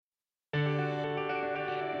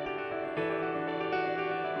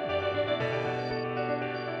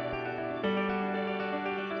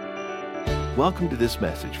Welcome to this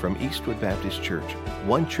message from Eastwood Baptist Church,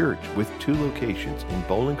 one church with two locations in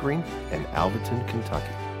Bowling Green and Alvaton,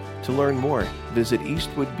 Kentucky. To learn more, visit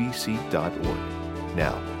eastwoodbc.org.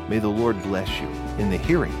 Now, may the Lord bless you in the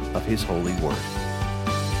hearing of His holy word.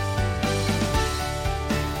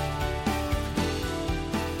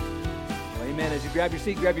 Well, amen. As you grab your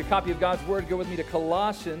seat, grab your copy of God's word, go with me to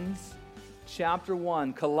Colossians chapter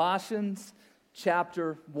 1. Colossians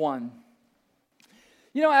chapter 1.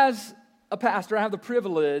 You know, as a pastor, I have the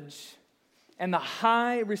privilege and the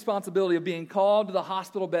high responsibility of being called to the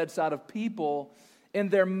hospital bedside of people in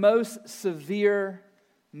their most severe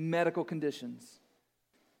medical conditions.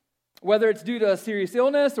 Whether it's due to a serious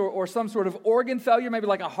illness or some sort of organ failure, maybe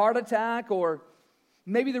like a heart attack, or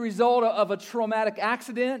maybe the result of a traumatic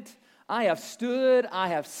accident, I have stood, I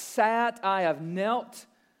have sat, I have knelt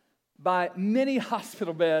by many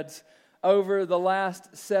hospital beds over the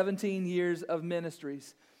last 17 years of ministry.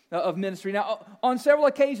 Now, on several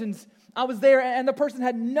occasions, I was there and the person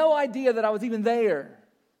had no idea that I was even there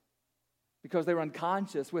because they were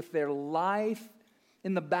unconscious with their life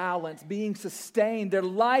in the balance, being sustained, their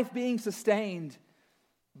life being sustained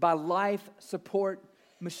by life support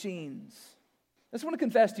machines. I just want to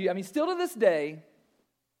confess to you, still to this day,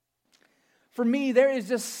 for me, there is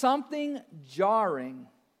just something jarring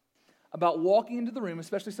about walking into the room,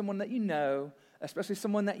 especially someone that you know, especially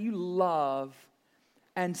someone that you love,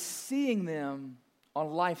 and seeing them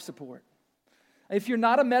on life support. If you're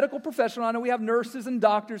not a medical professional, I know we have nurses and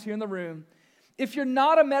doctors here in the room. If you're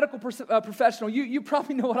not a medical professional, you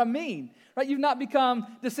probably know what I mean, right? You've not become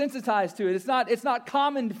desensitized to it. It's not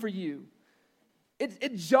common for you.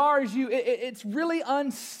 It jars you. It's really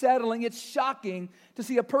unsettling. It's shocking to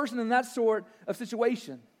see a person in that sort of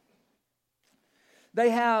situation. They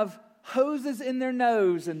have hoses in their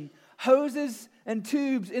nose and hoses and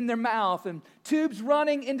tubes in their mouth and tubes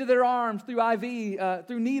running into their arms through IV,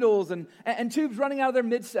 through needles and tubes running out of their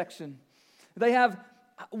midsection. They have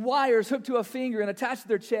wires hooked to a finger and attached to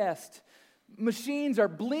their chest. Machines are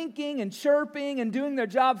blinking and chirping and doing their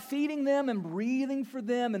job, feeding them and breathing for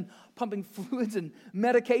them and pumping fluids and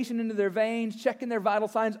medication into their veins, checking their vital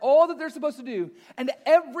signs, all that they're supposed to do. And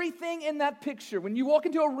everything in that picture, when you walk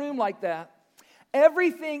into a room like that,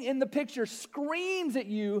 everything in the picture screams at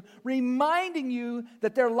you, reminding you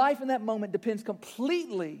that their life in that moment depends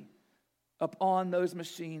completely upon those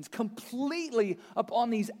machines, completely upon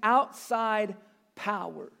these outside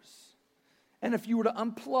powers. And if you were to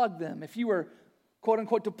unplug them, if you were, quote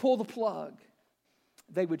unquote, to pull the plug,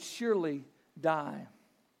 they would surely die.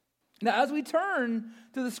 Now, as we turn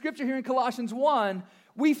to the scripture here in Colossians 1,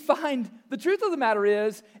 we find the truth of the matter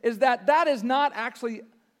is that is not actually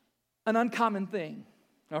an uncommon thing,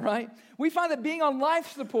 all right? We find that being on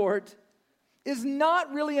life support is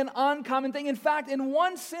not really an uncommon thing. In fact, in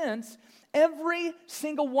one sense, every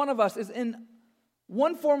single one of us is in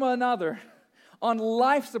one form or another on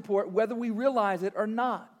life support, whether we realize it or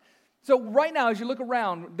not. So right now, as you look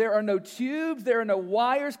around, there are no tubes, there are no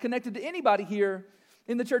wires connected to anybody here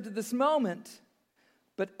in the church at this moment,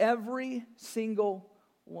 but every single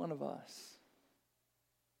one of us,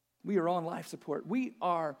 we are on life support. We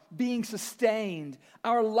are being sustained.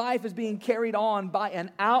 Our life is being carried on by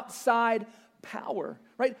an outside power,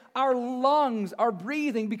 right? Our lungs are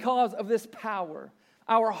breathing because of this power.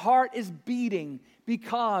 Our heart is beating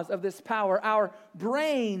because of this power. Our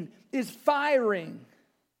brain is firing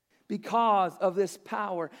because of this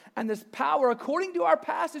power. And this power, according to our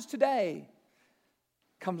passage today,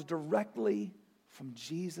 comes directly from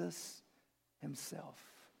Jesus Himself.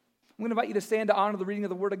 I'm going to invite you to stand to honor the reading of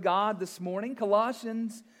the Word of God this morning.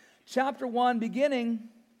 Colossians chapter 1, beginning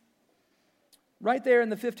right there in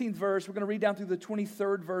the 15th verse. We're going to read down through the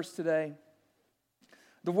 23rd verse today.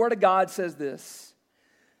 The Word of God says this: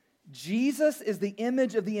 Jesus is the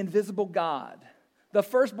image of the invisible God, the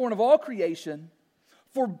firstborn of all creation.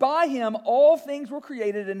 For by Him all things were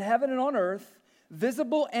created in heaven and on earth,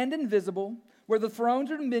 visible and invisible, whether thrones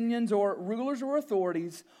or dominions or rulers or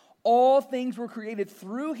authorities. All things were created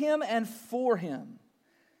through Him and for Him.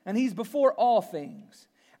 And He's before all things.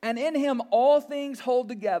 And in Him all things hold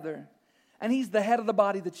together. And He's the head of the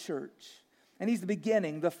body, the church. And He's the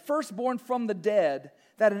beginning, the firstborn from the dead,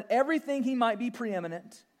 that in everything He might be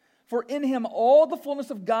preeminent. For in Him all the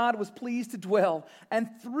fullness of God was pleased to dwell. And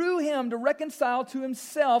through Him to reconcile to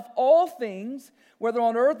Himself all things, whether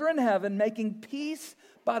on earth or in heaven, making peace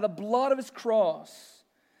by the blood of His cross.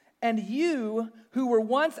 And you, who were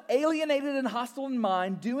once alienated and hostile in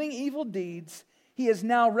mind, doing evil deeds, He is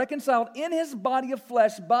now reconciled in His body of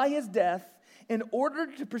flesh by His death, in order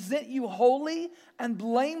to present you holy and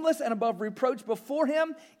blameless and above reproach before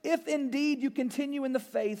him, if indeed you continue in the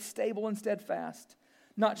faith, stable and steadfast,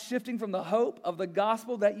 not shifting from the hope of the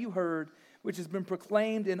gospel that you heard, which has been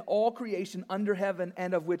proclaimed in all creation under heaven,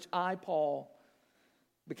 and of which I, Paul,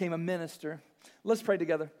 became a minister. Let's pray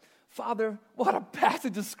together. Father, what a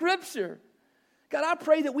passage of Scripture. God, I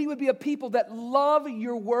pray that we would be a people that love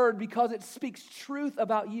your word because it speaks truth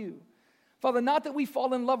about you. Father, not that we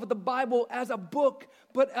fall in love with the Bible as a book,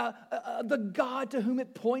 but the God to whom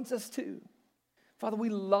it points us to. Father, we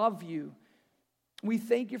love you. We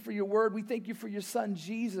thank you for your word. We thank you for your son,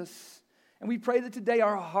 Jesus. And we pray that today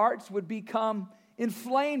our hearts would become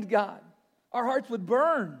inflamed, God. Our hearts would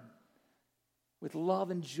burn with love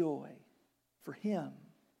and joy for him,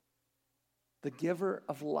 the giver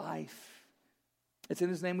of life. It's in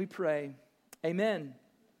his name we pray. Amen.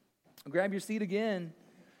 Grab your seat again.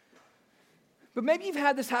 But maybe you've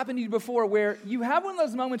had this happen to you before where you have one of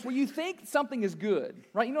those moments where you think something is good,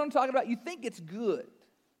 right? You know what I'm talking about? You think it's good.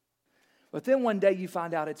 But then one day you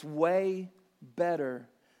find out it's way better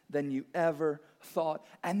than you ever thought.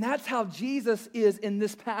 And that's how Jesus is in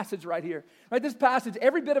this passage right here. Right? This passage,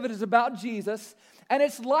 every bit of it is about Jesus. And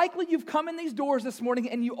it's likely you've come in these doors this morning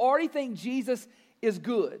and you already think Jesus is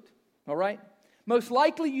good. All right? Most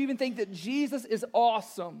likely you even think that Jesus is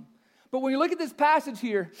awesome. But when you look at this passage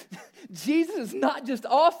here, Jesus is not just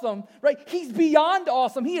awesome, right? He's beyond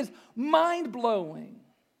awesome. He is mind-blowing.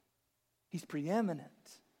 He's preeminent,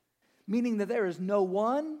 meaning that there is no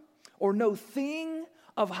one or no thing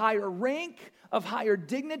of higher rank, of higher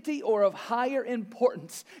dignity, or of higher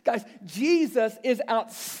importance. Guys, Jesus is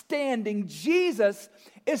outstanding. Jesus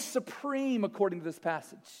is supreme according to this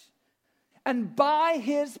passage. And by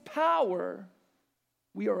his power,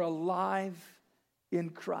 we are alive in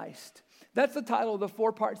Christ. That's the title of the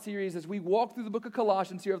 4-part series as we walk through the book of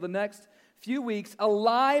Colossians here over the next few weeks.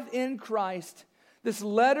 Alive in Christ. This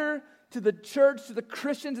letter to the church, to the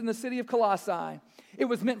Christians in the city of Colossae. It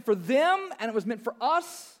was meant for them and it was meant for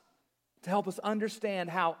us to help us understand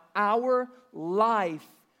how our life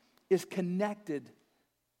is connected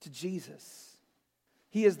to Jesus.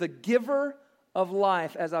 He is the giver of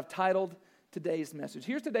life, as I've titled today's message.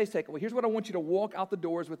 Here's today's takeaway. Here's what I want you to walk out the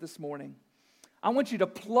doors with this morning. I want you to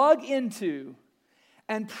plug into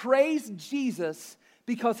and praise Jesus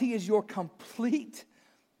because he is your complete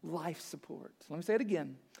life support. Let me say it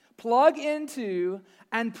again. Plug into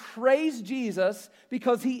and praise Jesus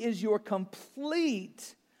because he is your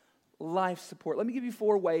complete life support. Let me give you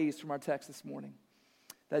 4 ways from our text this morning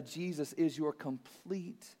that Jesus is your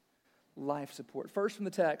complete life support. First, from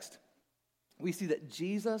the text, we see that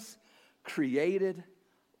Jesus created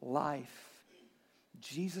life.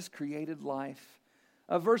 Jesus created life.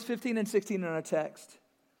 Verse 15 and 16 in our text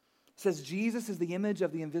says, Jesus is the image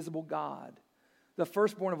of the invisible God, the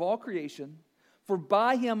firstborn of all creation. For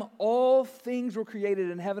by him all things were created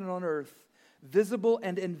in heaven and on earth, visible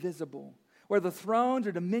and invisible. Whether thrones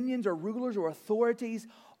or dominions or rulers or authorities,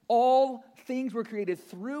 all things were created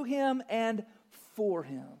through him and for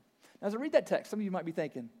him. Now, as I read that text, some of you might be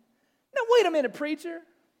thinking, now wait a minute, preacher.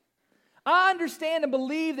 I understand and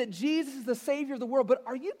believe that Jesus is the Savior of the world, but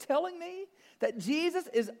are you telling me that Jesus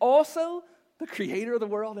is also the creator of the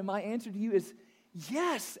world? And my answer to you is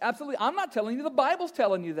yes, absolutely. I'm not telling you, the Bible's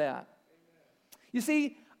telling you that. You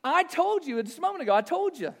see, I told you just a moment ago, I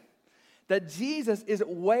told you that Jesus is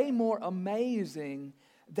way more amazing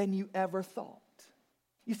than you ever thought.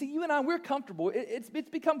 You see, you and I, we're comfortable. It's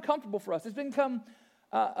become comfortable for us. It's become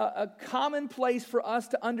a common place for us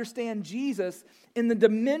to understand Jesus in the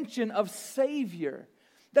dimension of Savior.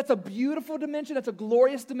 That's a beautiful dimension. That's a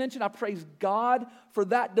glorious dimension. I praise God for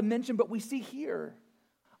that dimension. But we see here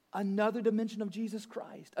another dimension of Jesus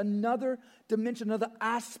Christ, another dimension, another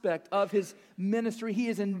aspect of his ministry. He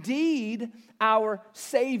is indeed our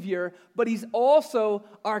Savior, but he's also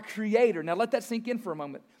our Creator. Now let that sink in for a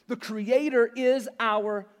moment. The Creator is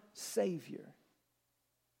our Savior.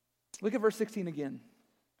 Look at verse 16 again.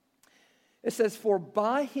 It says, for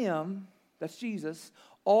by him, that's Jesus,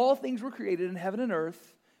 all things were created in heaven and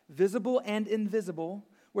earth, visible and invisible,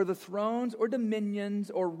 whether thrones or dominions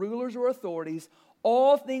or rulers or authorities,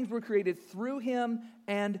 all things were created through him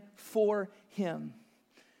and for him.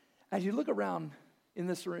 As you look around in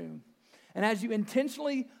this room, and as you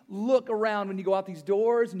intentionally look around when you go out these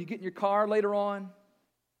doors and you get in your car later on,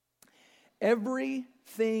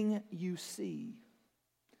 everything you see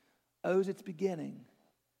owes its beginning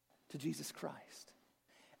to Jesus Christ.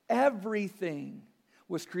 Everything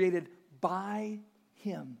was created by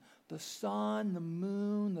him. The sun, the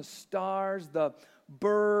moon, the stars, the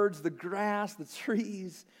birds, the grass, the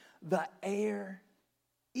trees, the air.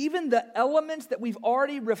 even the elements that we've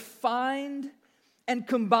already refined and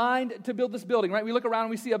combined to build this building, right? We look around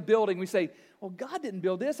and we see a building. We say, well, God didn't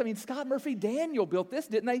build this. I mean, Scott Murphy Daniel built this,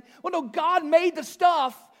 didn't they? Well, no, God made the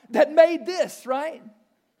stuff that made this, right?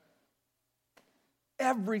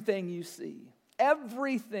 Everything you see,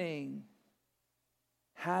 everything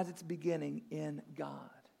has its beginning in God,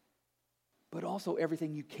 but also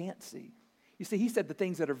everything you can't see. You see, he said the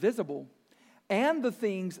things that are visible and the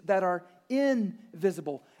things that are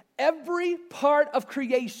invisible. Every part of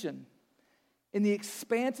creation in the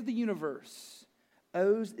expanse of the universe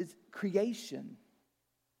owes its creation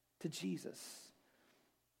to Jesus.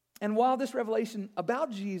 And while this revelation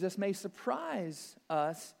about Jesus may surprise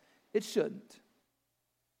us, it shouldn't.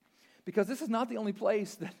 Because this is not the only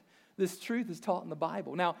place that this truth is taught in the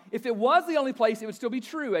Bible. Now, if it was the only place, it would still be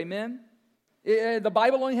true, amen? The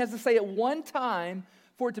Bible only has to say it one time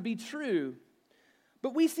for it to be true.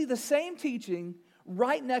 But we see the same teaching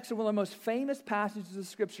right next to one of the most famous passages of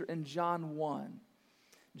Scripture in John 1.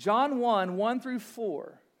 John 1, 1 through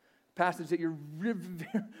 4, passage that you're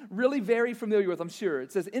really very familiar with, I'm sure.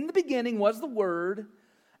 It says, in the beginning was the Word,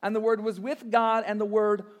 and the Word was with God, and the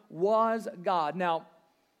Word was God. Now,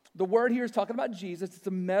 the Word here is talking about Jesus. It's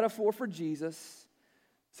a metaphor for Jesus.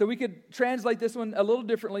 So we could translate this one a little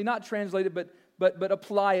differently, not translate it, but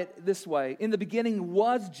apply it this way. In the beginning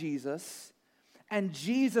was Jesus, and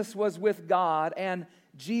Jesus was with God, and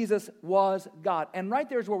Jesus was God. And right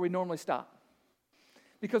there is where we normally stop.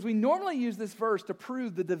 Because we normally use this verse to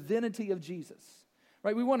prove the divinity of Jesus.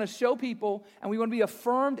 Right? We want to show people, and we want to be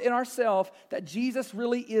affirmed in ourselves that Jesus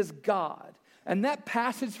really is God. And that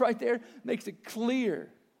passage right there makes it clear.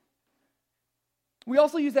 We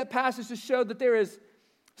also use that passage to show that there is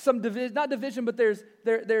some division, not division, but there's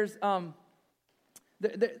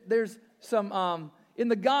some in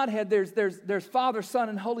the Godhead. There's Father, Son,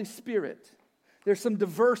 and Holy Spirit. There's some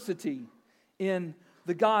diversity in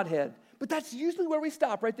the Godhead, but that's usually where we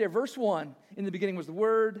stop right there. Verse 1: in the beginning was the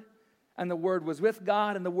Word, and the Word was with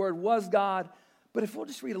God, and the Word was God. But if we'll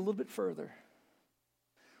just read a little bit further,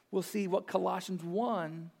 we'll see what Colossians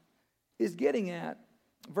 1 is getting at.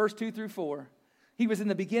 Verse 2 through 4. He was in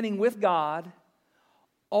the beginning with God.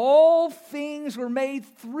 All things were made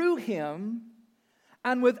through him,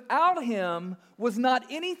 and without him was not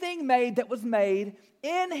anything made that was made.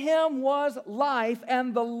 In him was life,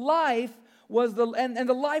 and the life was the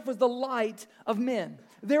life was the light of men.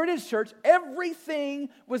 There it is, church. Everything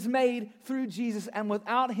was made through Jesus, and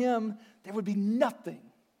without him there would be nothing.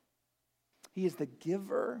 He is the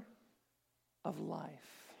giver of life.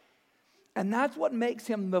 And that's what makes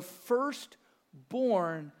him the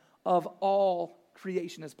firstborn of all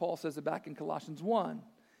creation, as Paul says it back in Colossians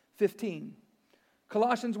 1:15.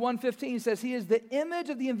 Colossians 1:15 says, he is the image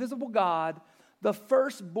of the invisible God, the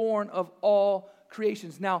firstborn of all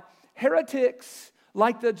creations. Now, heretics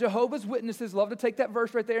like the Jehovah's Witnesses love to take that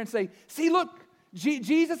verse right there and say, see, look,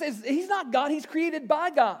 Jesus he's not God, he's created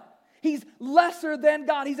by God. He's lesser than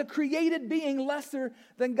God. He's a created being lesser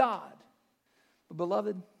than God. But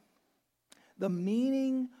beloved, the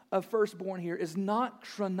meaning of firstborn here is not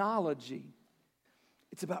chronology.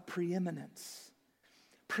 It's about preeminence.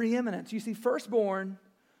 Preeminence. You see, firstborn,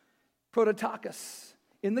 prototokos,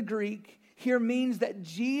 in the Greek, here means that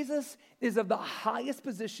Jesus is of the highest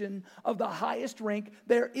position, of the highest rank.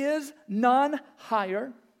 There is none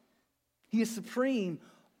higher. He is supreme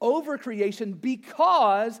over creation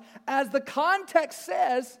because, as the context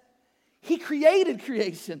says, he created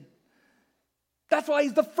creation. That's why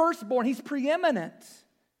he's the firstborn. He's preeminent.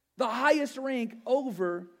 The highest rank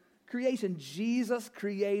over creation. Jesus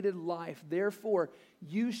created life. Therefore,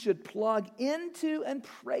 you should plug into and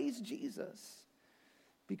praise Jesus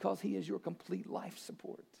because he is your complete life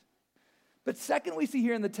support. But second, we see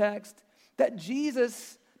here in the text that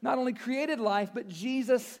Jesus not only created life, but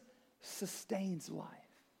Jesus sustains life.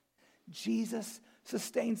 Jesus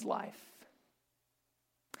sustains life.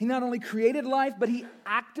 He not only created life, but he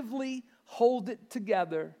actively holds it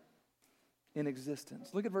together in existence.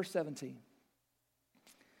 Look at verse 17.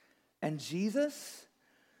 And Jesus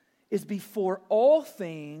is before all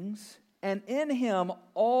things, and in him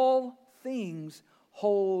all things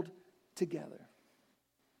hold together.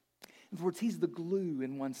 In other words, he's the glue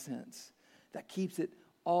in one sense that keeps it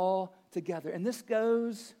all together. And this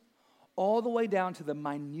goes all the way down to the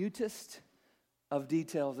minutest of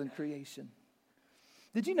details in creation.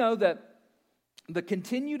 Did you know that the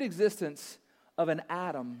continued existence of an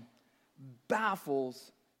atom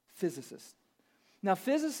baffles physicists? Now,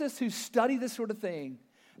 physicists who study this sort of thing,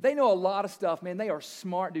 they know a lot of stuff, man. They are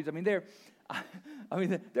smart dudes. They're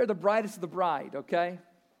the brightest of the bright, okay?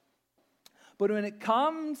 But when it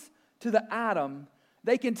comes to the atom,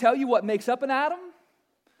 They can tell you what makes up an atom.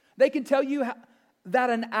 They can tell you that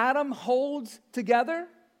an atom holds together.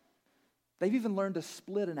 They've even learned to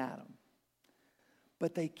split an atom.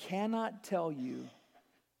 But they cannot tell you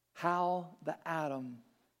how the atom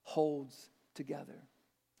holds together.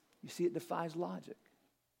 You see, it defies logic.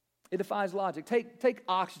 It defies logic. Take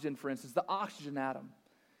oxygen, for instance, the oxygen atom.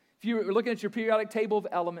 If you were looking at your periodic table of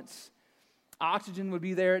elements, oxygen would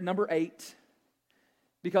be there at number 8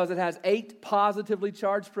 because it has 8 positively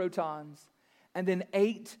charged protons and then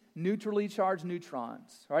 8 neutrally charged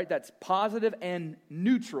neutrons. All right, that's positive and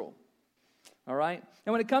neutral. All right,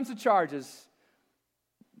 and when it comes to charges,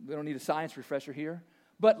 we don't need a science refresher here,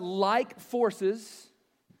 but like forces,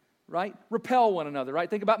 right, repel one another, right?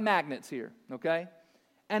 Think about magnets here, okay?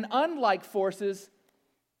 And unlike forces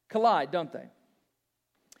collide, don't they?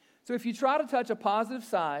 So if you try to touch a positive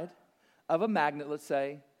side of a magnet, let's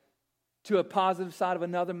say, to a positive side of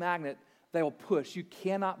another magnet, they will push. You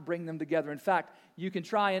cannot bring them together. In fact, you can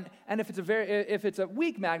try and if it's a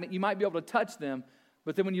weak magnet, you might be able to touch them,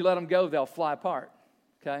 but then when you let them go, they'll fly apart,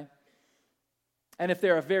 okay? And if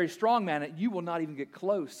they're a very strong magnet, you will not even get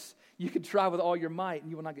close. You can try with all your might, and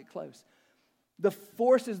you will not get close. The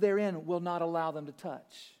forces therein will not allow them to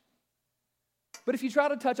touch. But if you try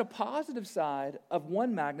to touch a positive side of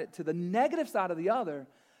one magnet to the negative side of the other,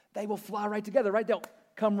 they will fly right together, right? They'll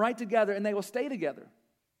come right together, and they will stay together.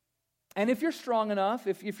 And if you're strong enough,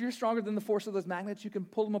 if you're stronger than the force of those magnets, you can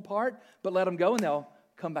pull them apart, but let them go, and they'll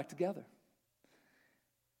come back together.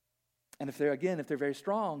 And if they're very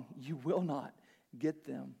strong, you will not get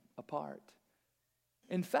them apart.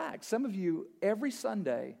 In fact, some of you, every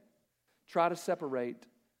Sunday, try to separate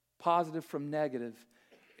positive from negative.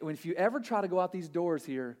 If you ever try to go out these doors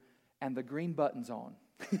here and the green button's on,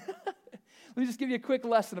 let me just give you a quick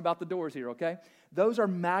lesson about the doors here, okay? Those are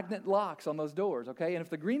magnet locks on those doors, okay? And if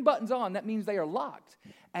the green button's on, that means they are locked.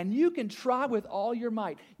 And you can try with all your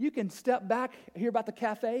might. You can step back, hear about the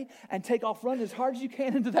cafe, and take off running as hard as you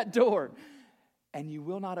can into that door. And you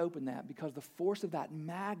will not open that because the force of that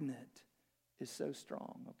magnet is so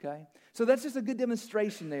strong, okay? So that's just a good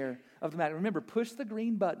demonstration there of the magnet. Remember, push the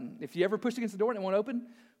green button. If you ever push against the door and it won't open,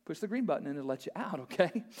 push the green button and it'll let you out,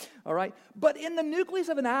 okay? All right? But in the nucleus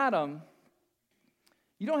of an atom,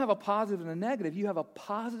 you don't have a positive and a negative. You have a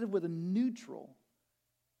positive with a neutral.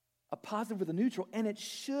 A positive with a neutral, and it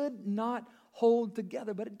should not hold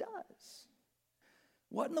together, but it does.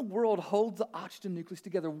 What in the world holds the oxygen nucleus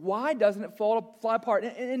together? Why doesn't it fly apart?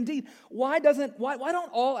 And indeed, why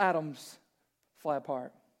don't all atoms fly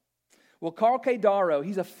apart? Well, Carl K. Darrow,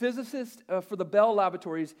 he's a physicist for the Bell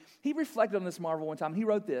Laboratories. He reflected on this marvel one time. He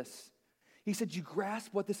wrote this. He said, "You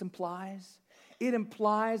grasp what this implies? It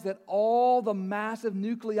implies that all the massive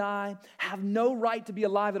nuclei have no right to be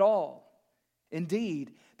alive at all.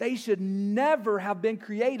 Indeed, they should never have been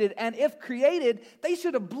created, and if created, they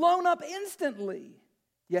should have blown up instantly.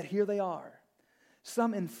 Yet here they are.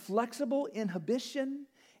 Some inflexible inhibition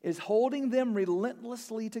is holding them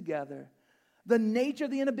relentlessly together. The nature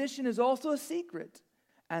of the inhibition is also a secret,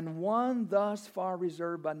 and one thus far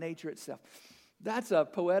reserved by nature itself." That's a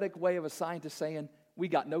poetic way of a scientist saying, we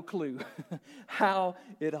got no clue how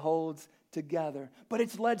it holds together. But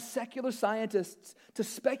it's led secular scientists to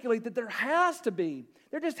speculate that there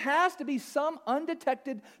just has to be some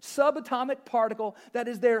undetected subatomic particle that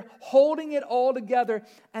is there holding it all together,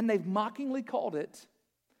 and they've mockingly called it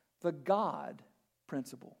the God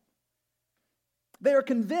principle. They are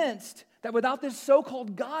convinced that without this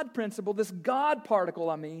so-called God principle, this God particle,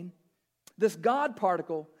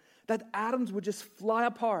 that atoms would just fly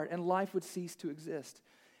apart and life would cease to exist.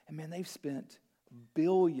 And man, they've spent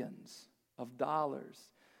billions of dollars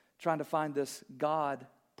trying to find this God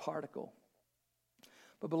particle.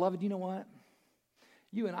 But beloved, you know what?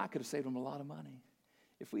 You and I could have saved them a lot of money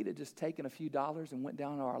if we'd have just taken a few dollars and went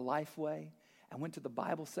down to our Lifeway and went to the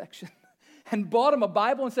Bible section and bought them a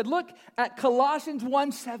Bible and said, look at Colossians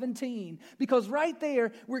 1:17, because right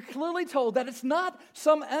there we're clearly told that it's not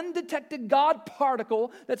some undetected God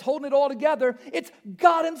particle that's holding it all together. It's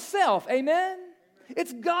God himself. Amen?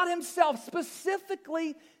 It's God himself,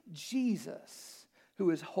 specifically Jesus, who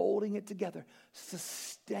is holding it together,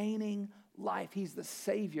 sustaining life. He's the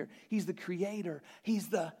Savior. He's the Creator. He's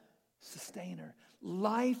the Sustainer.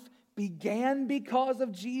 Life began because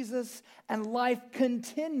of Jesus, and life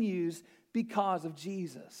continues because of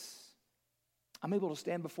Jesus. I'm able to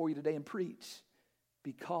stand before you today and preach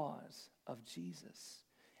because of Jesus.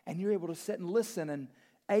 And you're able to sit and listen and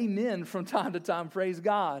amen from time to time, praise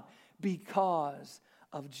God, because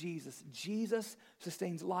of Jesus. Jesus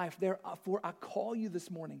sustains life. Therefore, I call you this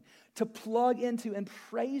morning to plug into and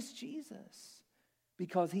praise Jesus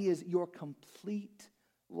because he is your complete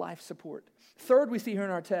life support. Third, we see here in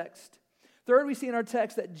our text. Third, we see in our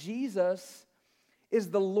text that Jesus is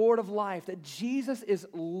the Lord of life, that Jesus is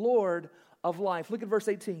Lord of life. Look at verse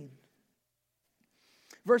 18.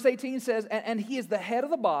 Verse 18 says, and he is the head of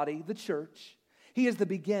the body, the church. He is the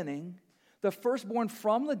beginning, the firstborn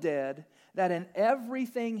from the dead, that in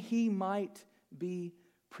everything he might be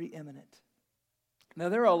preeminent. Now,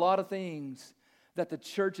 there are a lot of things that the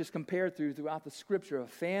church is compared throughout the scripture, a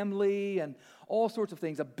family and all sorts of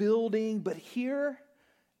things, a building. But here,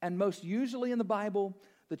 and most usually in the Bible,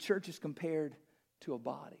 the church is compared to a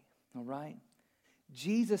body, all right?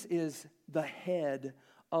 Jesus is the head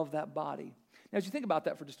of that body. Now, as you think about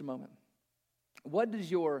that for just a moment, what does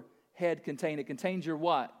your head contain? It contains your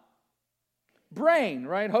what? Brain,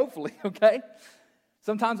 right? Hopefully, okay?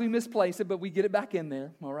 Sometimes we misplace it, but we get it back in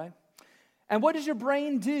there, all right? And what does your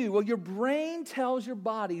brain do? Well, your brain tells your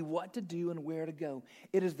body what to do and where to go.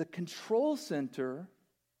 It is the control center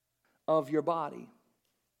of your body.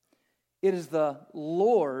 It is the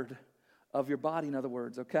Lord of your body, in other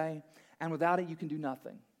words, okay? And without it, you can do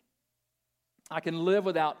nothing. I can live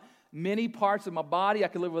without many parts of my body. I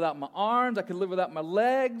can live without my arms. I can live without my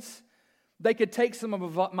legs. They could take some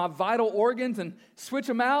of my vital organs and switch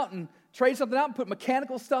them out and trade something out and put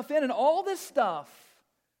mechanical stuff in and all this stuff,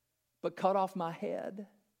 but cut off my head,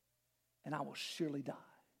 and I will surely die.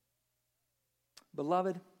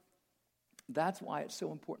 Beloved, that's why it's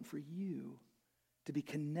so important for you to be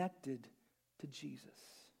connected to Jesus.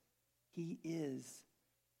 He is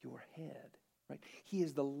your head, right? He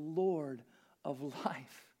is the Lord of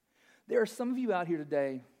life. There are some of you out here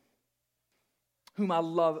today whom I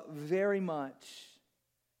love very much.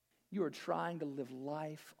 You are trying to live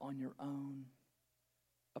life on your own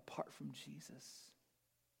apart from Jesus.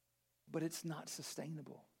 But it's not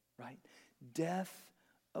sustainable, right? Death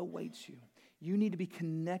awaits you. You need to be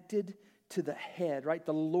connected to the head, right?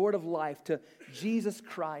 The Lord of life, to Jesus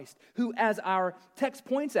Christ, who, as our text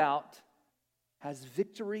points out, has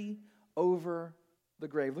victory over the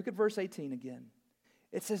grave. Look at verse 18 again.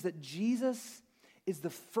 It says that Jesus is the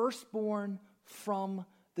firstborn from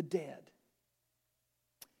the dead.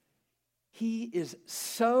 He is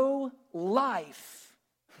so life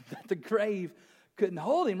that the grave couldn't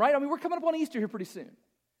hold him, right? I mean, we're coming up on Easter here pretty soon.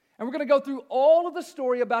 And we're going to go through all of the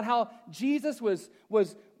story about how Jesus was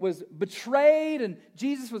betrayed, and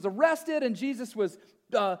Jesus was arrested, and Jesus was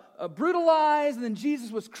brutalized, and then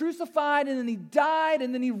Jesus was crucified, and then he died,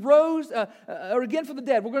 and then he rose again from the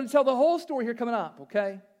dead. We're going to tell the whole story here coming up,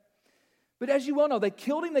 okay? But as you well know, they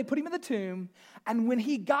killed him, they put him in the tomb, and when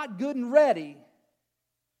he got good and ready,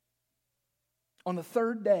 on the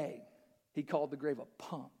third day, he called the grave a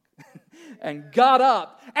punk. And got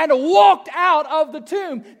up and walked out of the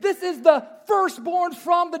tomb. This is the firstborn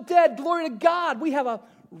from the dead. Glory to God. We have a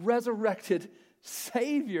resurrected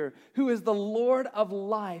Savior who is the Lord of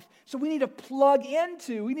life. So we need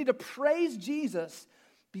to we need to praise Jesus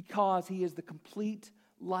because he is the complete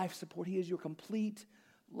life support. He is your complete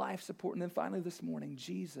life support. And then finally this morning,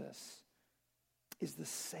 Jesus is the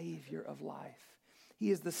Savior of life.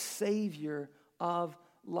 He is the Savior of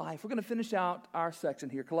life. We're going to finish out our section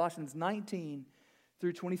here, Colossians 19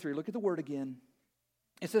 through 23. Look at the word again.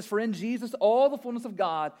 It says, "For in Jesus all the fullness of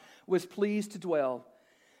God was pleased to dwell,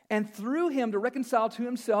 and through him to reconcile to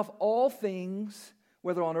himself all things,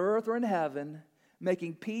 whether on earth or in heaven,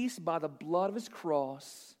 making peace by the blood of his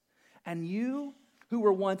cross. And you who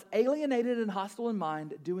were once alienated and hostile in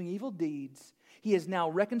mind, doing evil deeds, he is now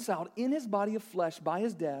reconciled in his body of flesh by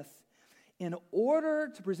his death, in order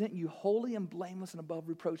to present you holy and blameless and above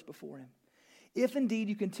reproach before him. If indeed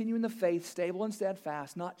you continue in the faith, stable and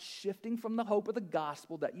steadfast, not shifting from the hope of the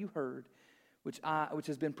gospel that you heard, which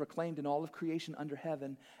has been proclaimed in all of creation under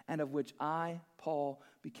heaven, and of which I, Paul,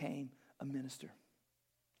 became a minister."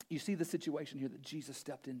 You see the situation here that Jesus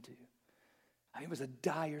stepped into. I mean, it was a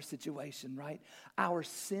dire situation, right? Our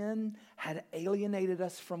sin had alienated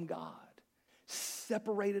us from God,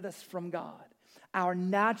 separated us from God. Our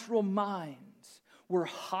natural minds were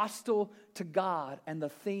hostile to God and the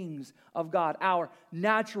things of God. Our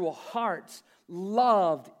natural hearts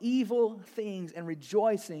loved evil things and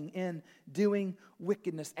rejoicing in doing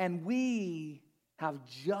wickedness. And we have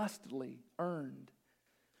justly earned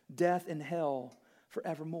death and hell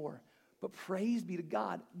forevermore. But praise be to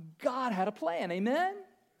God, God had a plan, amen?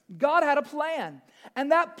 God had a plan,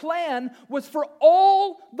 and that plan was for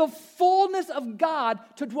all the fullness of God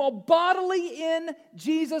to dwell bodily in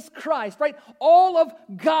Jesus Christ, right? All of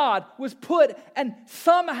God was put, and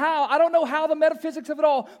somehow, I don't know how the metaphysics of it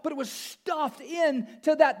all, but it was stuffed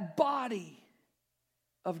into that body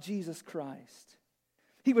of Jesus Christ.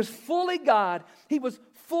 He was fully God. He was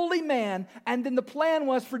fully man. And then the plan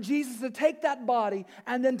was for Jesus to take that body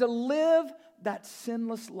and then to live that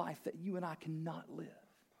sinless life that you and I cannot live.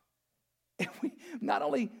 And we not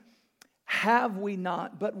only have we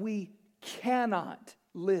not, but we cannot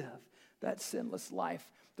live that sinless life.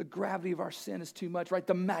 The gravity of our sin is too much, right?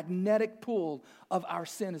 The magnetic pull of our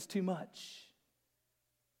sin is too much.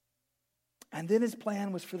 And then his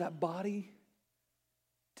plan was for that body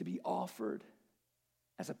to be offered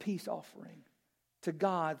as a peace offering to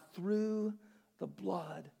God through the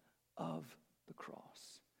blood of the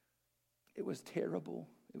cross. It was terrible.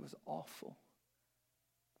 It was awful.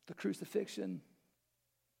 The crucifixion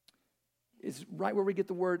is right where we get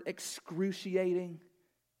the word excruciating.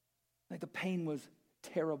 Like the pain was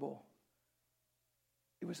terrible.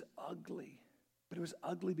 It was ugly. But it was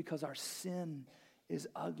ugly because our sin is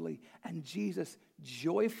ugly. And Jesus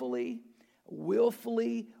joyfully,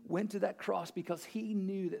 willfully went to that cross because he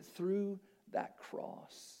knew that through that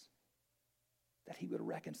cross that he would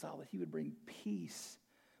reconcile, that he would bring peace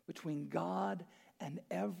between God and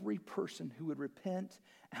every person who would repent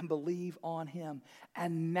and believe on him.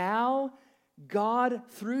 And now God,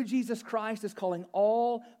 through Jesus Christ, is calling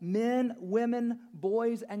all men, women,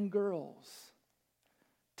 boys, and girls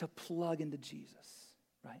to plug into Jesus,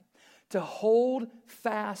 right? To hold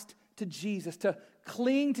fast to Jesus, to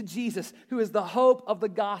cling to Jesus, who is the hope of the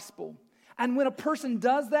gospel. And when a person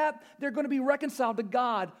does that, they're going to be reconciled to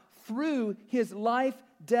God through his life,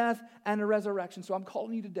 death, and resurrection. So I'm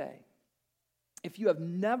calling you today. If you have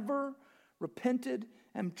never repented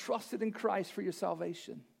and trusted in Christ for your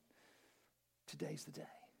salvation, today's the day.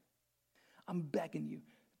 I'm begging you,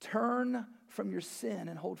 turn from your sin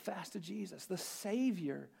and hold fast to Jesus, the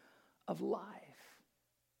Savior of life.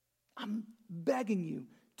 I'm begging you,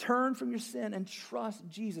 turn from your sin and trust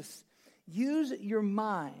Jesus. Use your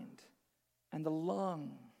mind and the lungs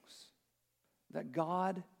that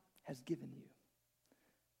God has given you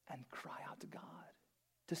and cry out to God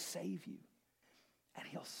to save you, and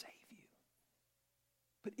he'll save you.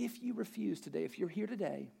 But if you refuse today, if you're here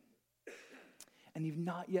today and you've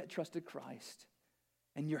not yet trusted Christ,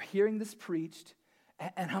 and you're hearing this preached,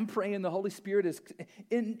 and I'm praying the Holy Spirit is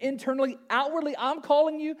internally, outwardly, I'm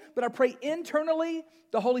calling you, but I pray internally,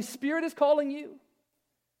 the Holy Spirit is calling you.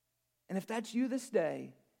 And if that's you this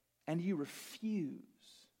day, and you refuse,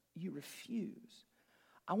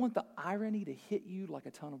 I want the irony to hit you like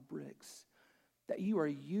a ton of bricks, that you are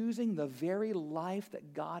using the very life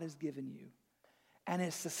that God has given you and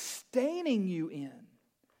is sustaining you in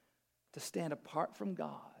to stand apart from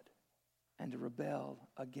God and to rebel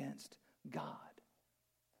against God.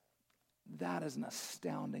 That is an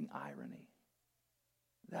astounding irony.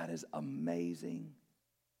 That is amazing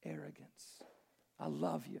arrogance. I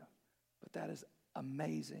love you, but that is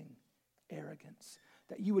amazing arrogance.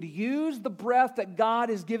 That you would use the breath that God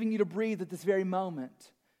is giving you to breathe at this very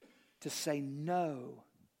moment to say no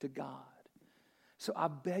to God. So I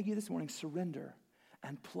beg you this morning, surrender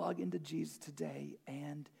and plug into Jesus today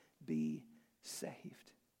and be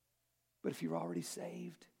saved. But if you're already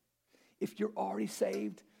saved,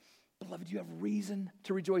 beloved, you have reason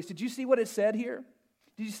to rejoice. Did you see what it said here?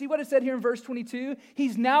 Did you see what it said here in verse 22?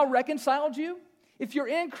 He's now reconciled you. If you're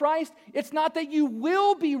in Christ, it's not that you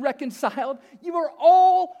will be reconciled. You are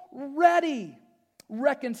already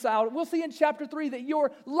reconciled. We'll see in chapter 3 that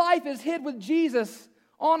your life is hid with Jesus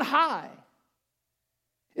on high.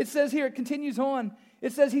 It says here, it continues on.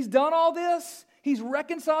 It says he's done all this. He's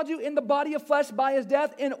reconciled you in the body of flesh by his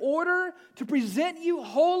death in order to present you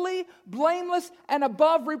holy, blameless, and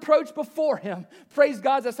above reproach before him. Praise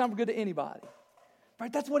God, does that sound good to anybody?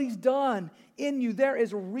 Right? That's what he's done in you. There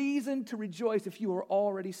is reason to rejoice if you are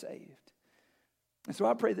already saved. And so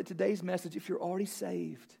I pray that today's message, if you're already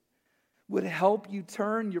saved, would help you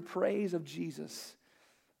turn your praise of Jesus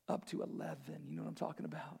up to 11. You know what I'm talking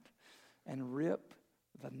about? And rip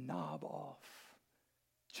the knob off.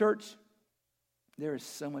 Church, there is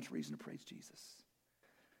so much reason to praise Jesus.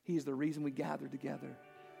 He is the reason we gather together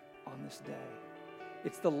on this day.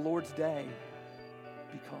 It's the Lord's day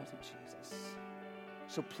because of Jesus.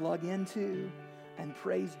 So plug into and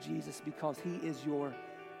praise Jesus because he is your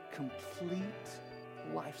complete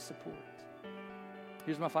life support.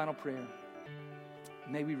 Here's my final prayer.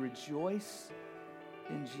 May we rejoice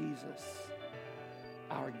in Jesus,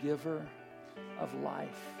 our giver of life.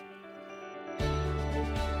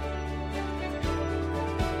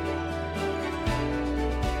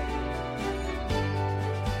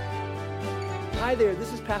 Hi there,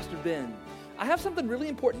 this is Pastor Ben. I have something really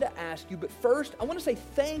important to ask you, but first, I want to say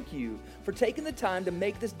thank you for taking the time to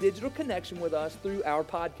make this digital connection with us through our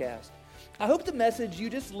podcast. I hope the message you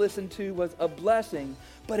just listened to was a blessing,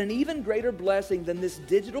 but an even greater blessing than this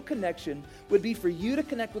digital connection would be for you to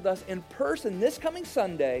connect with us in person this coming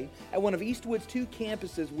Sunday at one of Eastwood's 2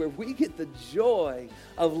 campuses where we get the joy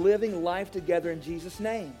of living life together in Jesus'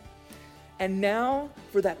 name. And now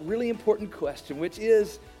for that really important question, which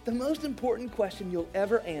is the most important question you'll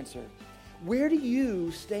ever answer. Where do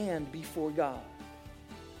you stand before God?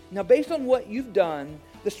 Now, based on what you've done,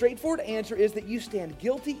 the straightforward answer is that you stand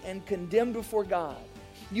guilty and condemned before God.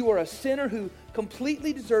 You are a sinner who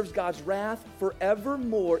completely deserves God's wrath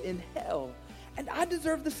forevermore in hell. And I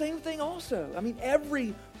deserve the same thing also. I mean,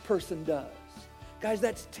 every person does. Guys,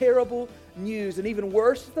 that's terrible news. And even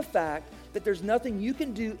worse is the fact that there's nothing you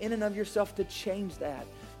can do in and of yourself to change that.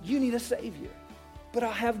 You need a Savior. But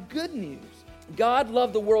I have good news. God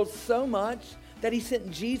loved the world so much that he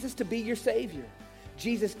sent Jesus to be your Savior.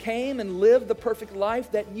 Jesus came and lived the perfect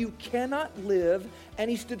life that you cannot live, and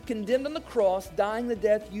he stood condemned on the cross, dying the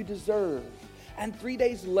death you deserve. And 3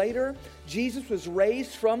 days later, Jesus was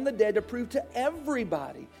raised from the dead to prove to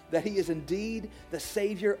everybody that he is indeed the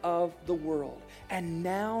Savior of the world. And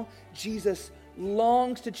now Jesus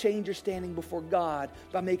longs to change your standing before God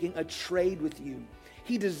by making a trade with you.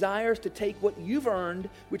 He desires to take what you've earned,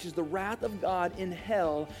 which is the wrath of God in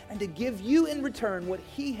hell, and to give you in return what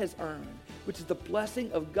he has earned, which is the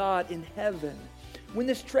blessing of God in heaven. When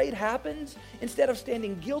this trade happens, instead of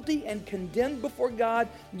standing guilty and condemned before God,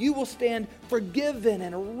 you will stand forgiven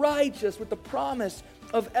and righteous with the promise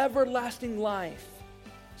of everlasting life.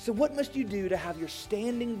 So what must you do to have your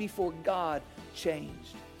standing before God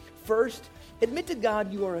changed? First, admit to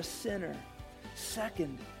God you are a sinner.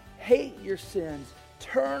 Second, hate your sins.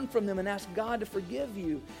 Turn from them and ask God to forgive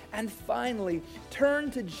you. And finally, turn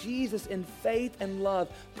to Jesus in faith and love,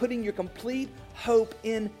 putting your complete hope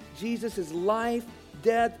in Jesus' life,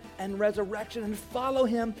 death, and resurrection, and follow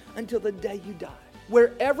him until the day you die.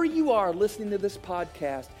 Wherever you are listening to this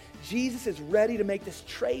podcast, Jesus is ready to make this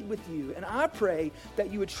trade with you. And I pray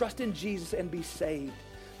that you would trust in Jesus and be saved.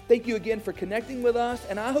 Thank you again for connecting with us,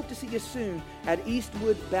 and I hope to see you soon at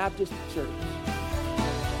Eastwood Baptist Church.